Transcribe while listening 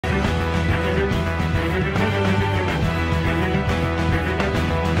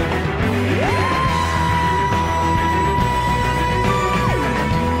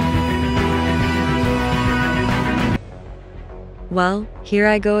Well, here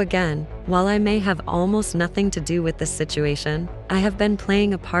I go again. While I may have almost nothing to do with this situation, I have been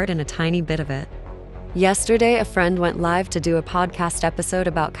playing a part in a tiny bit of it. Yesterday, a friend went live to do a podcast episode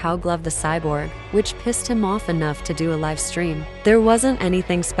about Cowglove the Cyborg, which pissed him off enough to do a live stream. There wasn't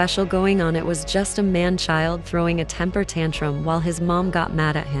anything special going on, it was just a man-child throwing a temper tantrum while his mom got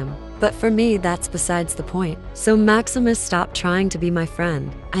mad at him. But for me, that's besides the point. So Maximus, stop trying to be my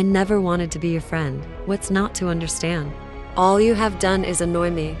friend. I never wanted to be your friend. What's not to understand? All you have done is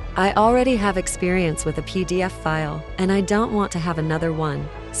annoy me. I already have experience with a PDF file, and I don't want to have another one.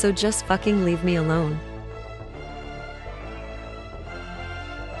 So just fucking leave me alone.